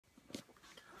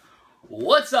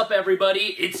What's up,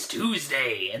 everybody? It's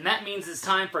Tuesday, and that means it's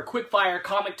time for Quickfire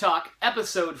Comic Talk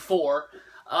Episode 4.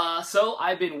 So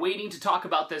I've been waiting to talk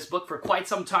about this book for quite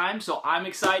some time, so I'm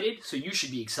excited, so you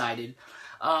should be excited.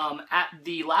 At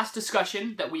the last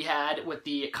discussion that we had with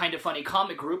the Kinda Funny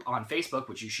comic group on Facebook,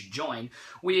 which you should join,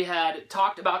 we had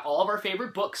talked about all of our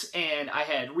favorite books, and I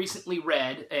had recently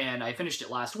read, and I finished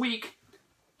it last week,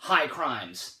 High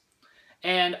Crimes.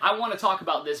 And I want to talk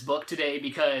about this book today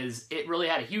because it really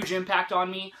had a huge impact on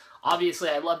me. Obviously,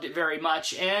 I loved it very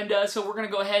much, and so we're going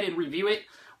to go ahead and review it.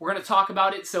 We're going to talk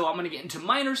about it, so I'm going to get into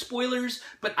minor spoilers,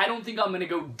 but I don't think I'm going to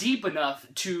go deep enough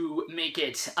to make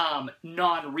it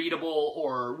non-readable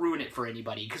or ruin it for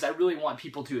anybody, because I really want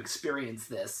people to experience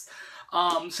this.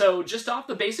 So just off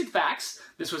the basic facts,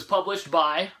 this was published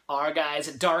by our guys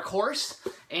at Dark Horse,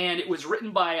 and it was written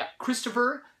by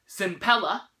Christopher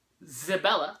Zebela,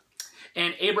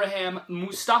 and Abraham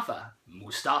Mustafa.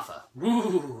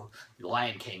 Woo!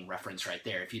 Lion King reference right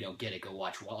there. If you don't get it, go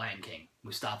watch Lion King.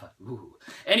 Mustafa. Woo.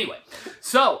 Anyway,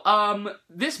 so,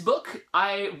 this book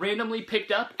I randomly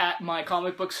picked up at my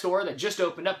comic book store that just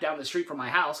opened up down the street from my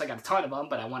house. I got a ton of them,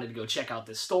 but I wanted to go check out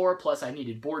this store. Plus, I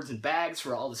needed boards and bags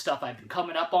for all the stuff I've been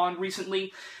coming up on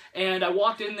recently. And I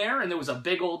walked in there, and there was a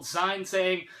big old sign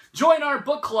saying, "Join our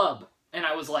book club." And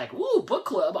I was like, "Ooh, book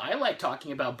club. I like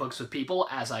talking about books with people,"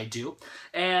 as I do.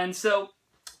 And so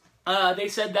they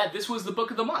said that this was the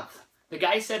book of the month. The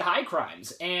guy said High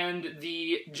Crimes, and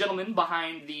the gentleman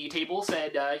behind the table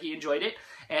said he enjoyed it,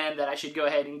 and that I should go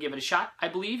ahead and give it a shot, I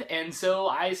believe. And so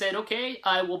I said, okay,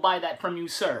 I will buy that from you,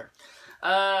 sir.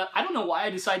 I don't know why I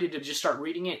decided to just start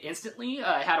reading it instantly.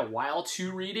 I had a while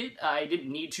to read it. I didn't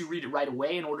need to read it right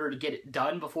away in order to get it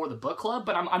done before the book club,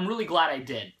 but I'm really glad I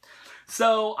did.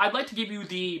 So, I'd like to give you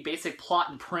the basic plot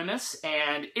and premise,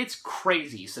 and it's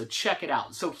crazy, so check it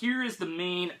out. So here is the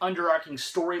main underarching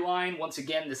storyline. Once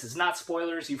again, this is not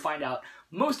spoilers. You find out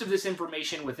most of this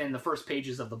information within the first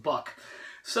pages of the book.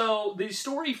 So, the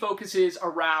story focuses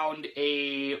around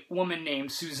a woman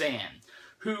named Suzanne,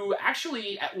 who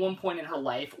actually, at one point in her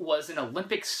life, was an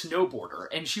Olympic snowboarder,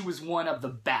 and she was one of the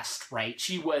best, right?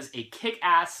 She was a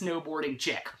kick-ass snowboarding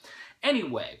chick.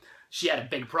 Anyway, she had a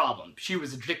big problem. She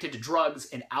was addicted to drugs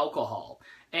and alcohol.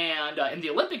 And in the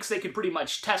Olympics, they could pretty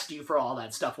much test you for all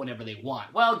that stuff whenever they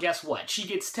want. Well, guess what? She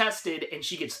gets tested and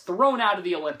she gets thrown out of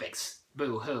the Olympics.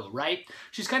 Boo-hoo, right?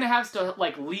 She kind of has to,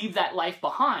 like, leave that life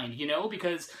behind, you know?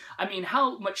 Because, I mean,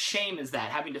 how much shame is that,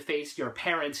 having to face your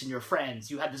parents and your friends?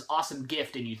 You had this awesome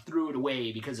gift and you threw it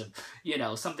away because of, you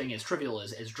know, something as trivial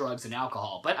as drugs and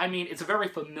alcohol. But, I mean, it's a very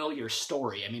familiar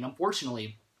story. I mean,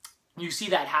 unfortunately, you see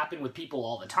that happen with people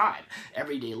all the time.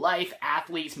 Everyday life,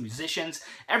 athletes, musicians,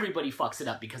 everybody fucks it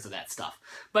up because of that stuff.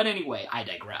 But anyway, I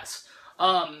digress.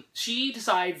 She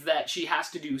decides that she has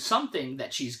to do something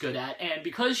that she's good at, and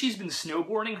because she's been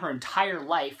snowboarding her entire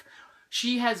life,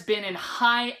 she has been in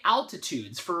high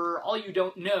altitudes. For all you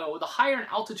don't know, the higher in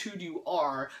altitude you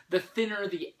are, the thinner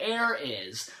the air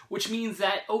is, which means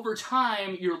that over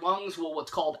time, your lungs will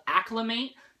what's called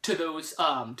acclimate to those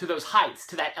heights,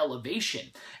 to that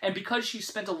elevation. And because she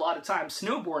spent a lot of time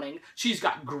snowboarding, she's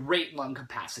got great lung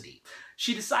capacity.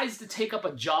 She decides to take up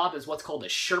a job as what's called a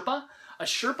Sherpa. A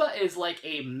Sherpa is like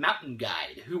a mountain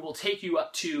guide who will take you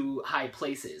up to high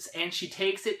places. And she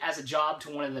takes it as a job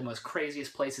to one of the most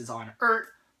craziest places on Earth,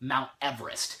 Mount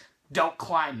Everest. Don't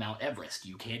climb Mount Everest.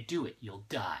 You can't do it. You'll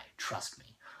die. Trust me.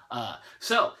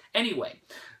 So, anyway,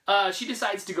 she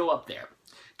decides to go up there.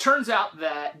 Turns out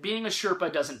that being a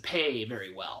Sherpa doesn't pay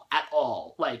very well at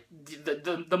all. Like,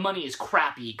 the money is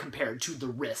crappy compared to the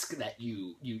risk that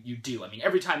you do. I mean,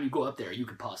 every time you go up there, you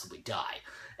could possibly die.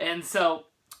 And so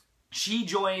she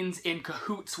joins in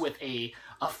cahoots with a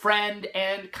friend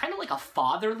and kind of like a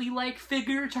fatherly-like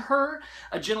figure to her,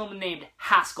 a gentleman named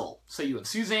Haskell. So you have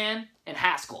Suzanne and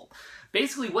Haskell.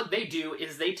 Basically, what they do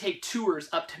is they take tours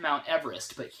up to Mount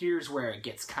Everest, but here's where it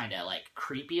gets kind of, like,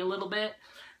 creepy a little bit.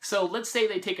 So let's say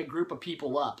they take a group of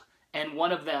people up, and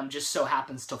one of them just so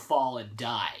happens to fall and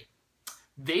die.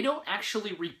 They don't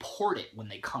actually report it when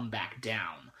they come back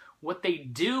down. What they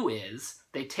do is,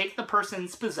 they take the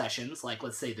person's possessions, like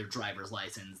let's say their driver's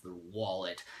license, their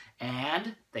wallet,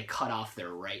 and they cut off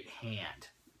their right hand.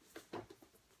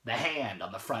 The hand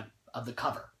on the front of the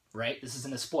cover, right? This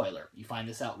isn't a spoiler. You find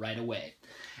this out right away.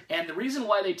 And the reason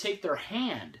why they take their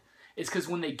hand is because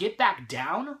when they get back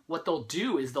down, what they'll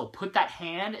do is they'll put that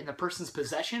hand and the person's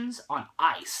possessions on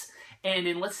ice. And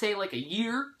in, let's say, like a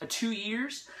year, 2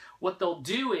 years, what they'll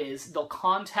do is they'll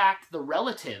contact the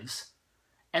relatives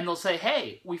and they'll say,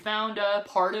 hey, we found a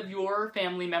part of your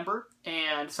family member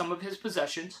and some of his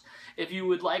possessions. If you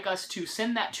would like us to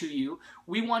send that to you,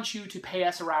 we want you to pay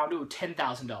us around $10,000,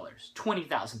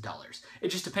 $20,000. It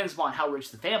just depends upon how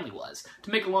rich the family was.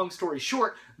 To make a long story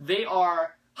short, they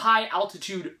are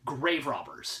high-altitude grave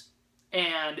robbers.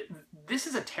 And this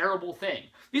is a terrible thing.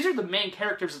 These are the main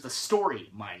characters of the story,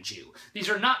 mind you. These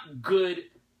are not good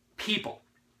people.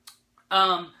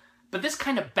 But this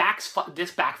kind of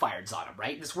backfires on him,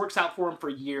 right? This works out for him for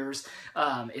years.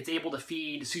 It's able to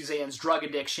feed Suzanne's drug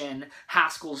addiction,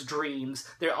 Haskell's dreams.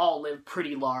 They all live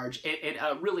pretty large in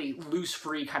a really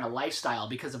loose-free kind of lifestyle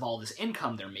because of all this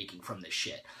income they're making from this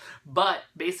shit. But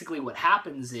basically what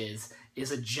happens is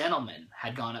a gentleman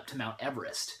had gone up to Mount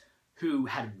Everest who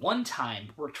had one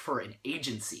time worked for an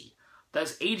agency.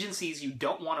 Those agencies you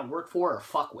don't want to work for or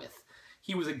fuck with.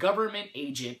 He was a government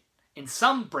agent in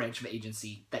some branch of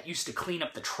agency that used to clean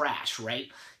up the trash, right?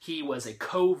 He was a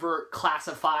covert,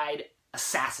 classified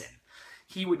assassin.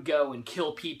 He would go and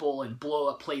kill people and blow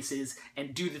up places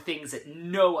and do the things that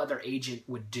no other agent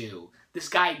would do. This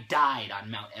guy died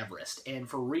on Mount Everest, and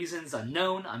for reasons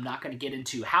unknown, I'm not going to get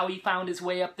into how he found his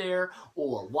way up there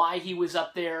or why he was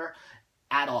up there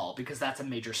at all, because that's a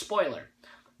major spoiler.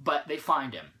 But they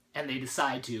find him, and they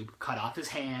decide to cut off his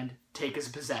hand, take his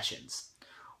possessions.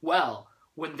 Well,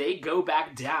 when they go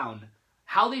back down,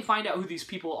 how they find out who these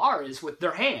people are is with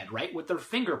their hand, right? With their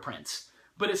fingerprints.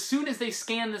 But as soon as they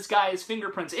scan this guy's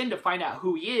fingerprints in to find out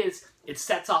who he is, it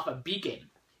sets off a beacon.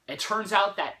 It turns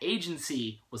out that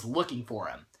agency was looking for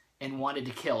him and wanted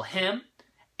to kill him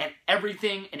and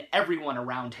everything and everyone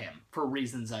around him for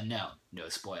reasons unknown. No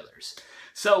spoilers.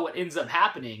 So what ends up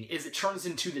happening is it turns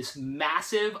into this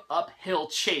massive uphill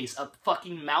chase up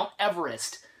fucking Mount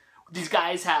Everest. These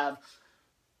guys have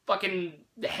fucking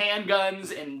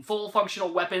handguns and full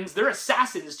functional weapons. They're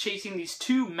assassins chasing these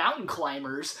two mountain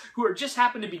climbers who are just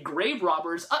happen to be grave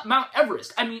robbers up Mount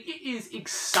Everest. I mean, it is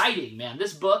exciting, man.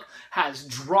 This book has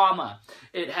drama.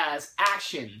 It has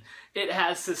action. It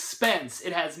has suspense.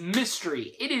 It has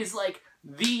mystery. It is like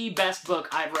the best book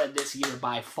I've read this year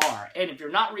by far. And if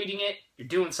you're not reading it, you're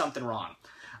doing something wrong.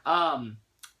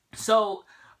 So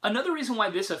another reason why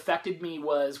this affected me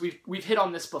was, we've hit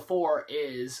on this before,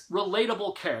 is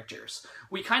relatable characters.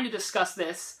 We kind of discussed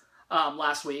this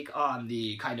last week on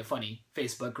the Kind of Funny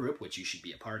Facebook group, which you should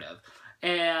be a part of.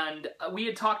 And we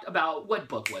had talked about, what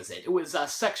book was it? It was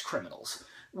Sex Criminals.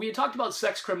 We had talked about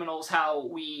Sex Criminals, how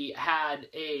we had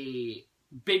a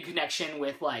big connection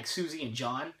with, like, Susie and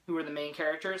John, who were the main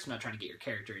characters. I'm not trying to get your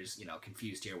characters, you know,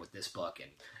 confused here with this book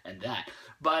and that.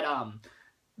 But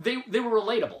they were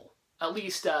relatable. At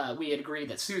least we had agreed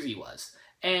that Susie was.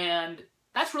 And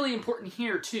that's really important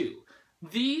here, too.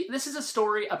 This is a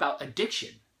story about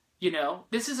addiction, you know?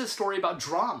 This is a story about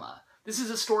drama. This is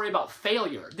a story about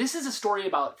failure. This is a story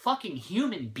about fucking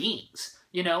human beings,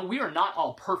 you know? We are not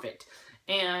all perfect.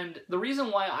 And the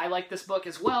reason why I like this book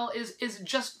as well is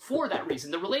just for that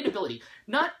reason, the relatability.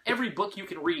 Not every book you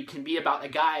can read can be about a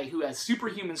guy who has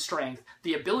superhuman strength,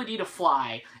 the ability to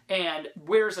fly, and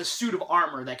wears a suit of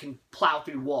armor that can plow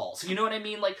through walls. You know what I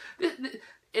mean? Like,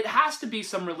 it has to be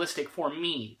some realistic for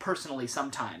me, personally,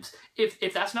 sometimes.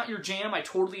 If that's not your jam, I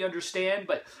totally understand,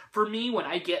 but for me, when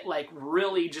I get, like,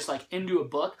 really just, like, into a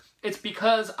book, it's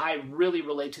because I really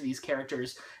relate to these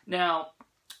characters. Now,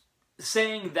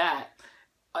 saying that,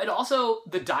 and also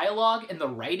the dialogue and the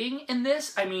writing in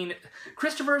this, I mean,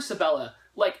 Christopher Sebela,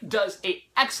 like, does an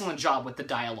excellent job with the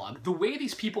dialogue. The way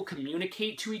these people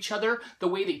communicate to each other, the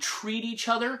way they treat each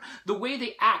other, the way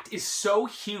they act is so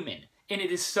human, and it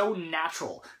is so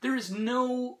natural. There is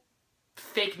no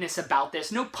fakeness about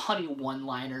this, no punny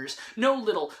one-liners, no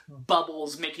little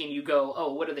bubbles making you go,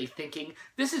 oh, what are they thinking?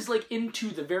 This is, like, into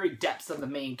the very depths of the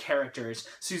main characters,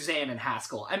 Suzanne and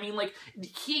Haskell. I mean, like,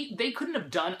 they couldn't have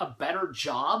done a better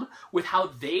job with how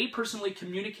they personally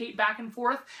communicate back and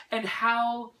forth, and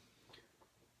how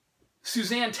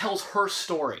Suzanne tells her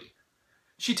story.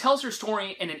 She tells her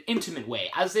story in an intimate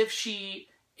way, as if she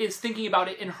is thinking about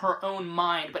it in her own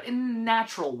mind, but in a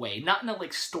natural way, not in a,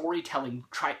 like, storytelling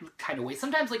kind of way.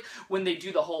 Sometimes, like, when they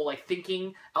do the whole, like,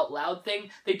 thinking out loud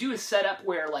thing, they do a setup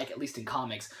where, like, at least in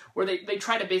comics, where they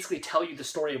try to basically tell you the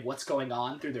story of what's going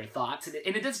on through their thoughts, and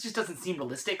it just doesn't seem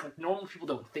realistic. Like, normal people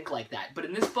don't think like that, but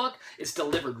in this book, it's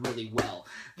delivered really well.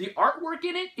 The artwork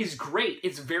in it is great.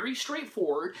 It's very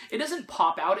straightforward. It doesn't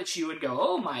pop out at you and go,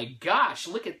 oh my gosh,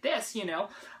 look at this, you know?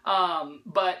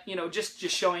 But, you know, just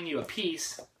showing you a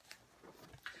piece,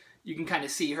 you can kind of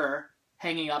see her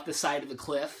hanging off the side of the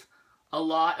cliff. A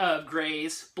lot of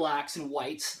grays, blacks, and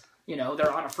whites. You know,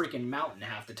 they're on a freaking mountain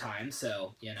half the time,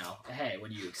 so, you know, hey,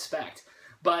 what do you expect?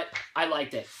 But I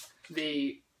liked it.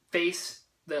 the face,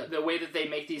 the way that they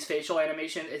make these facial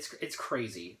animations, it's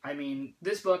crazy. I mean,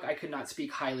 this book I could not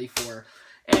speak highly for.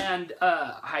 And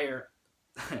higher...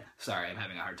 Sorry, I'm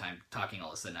having a hard time talking all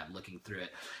of a sudden. I'm looking through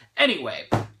it. Anyway,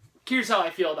 here's how I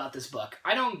feel about this book.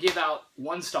 I don't give out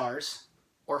 1 stars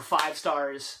or 5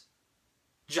 stars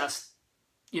just,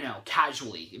 you know,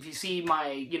 casually. If you see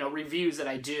my, you know, reviews that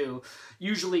I do,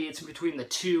 usually it's between the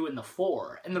 2 and the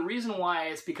 4. And the reason why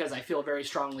is because I feel very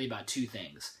strongly about 2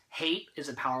 things. Hate is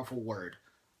a powerful word.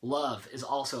 Love is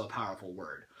also a powerful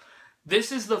word.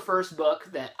 This is the first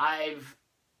book that I've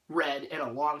read in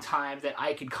a long time that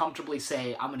I could comfortably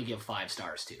say I'm going to give 5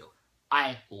 stars to.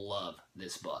 I love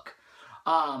this book.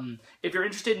 If you're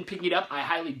interested in picking it up, I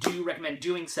highly do recommend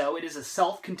doing so. It is a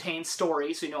self-contained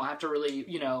story, so you don't have to really,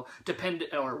 you know, depend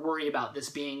or worry about this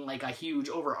being like a huge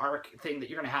over-arc thing that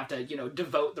you're going to have to, you know,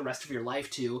 devote the rest of your life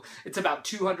to. It's about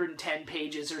 210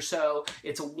 pages or so.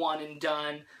 It's a one and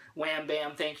done, wham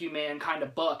bam, thank you man kind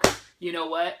of book. You know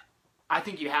what? I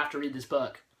think you have to read this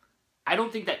book. I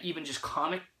don't think that even just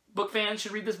comic book fans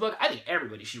should read this book. I think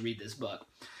everybody should read this book.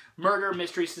 Murder,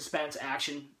 mystery, suspense,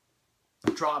 action,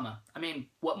 drama. I mean,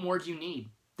 what more do you need?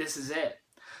 This is it.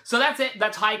 So that's it.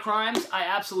 That's High Crimes. I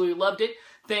absolutely loved it.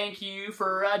 Thank you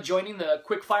for joining the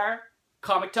Quickfire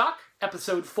Comic Talk,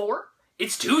 Episode 4.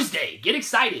 It's Tuesday. Get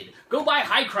excited. Go buy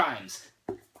High Crimes.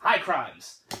 High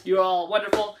Crimes. You're all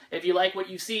wonderful. If you like what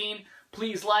you've seen,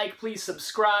 please like, please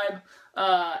subscribe,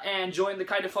 and join the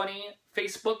Kinda Funny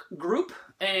Facebook group.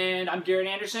 And I'm Garrett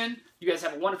Anderson. You guys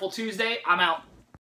have a wonderful Tuesday. I'm out.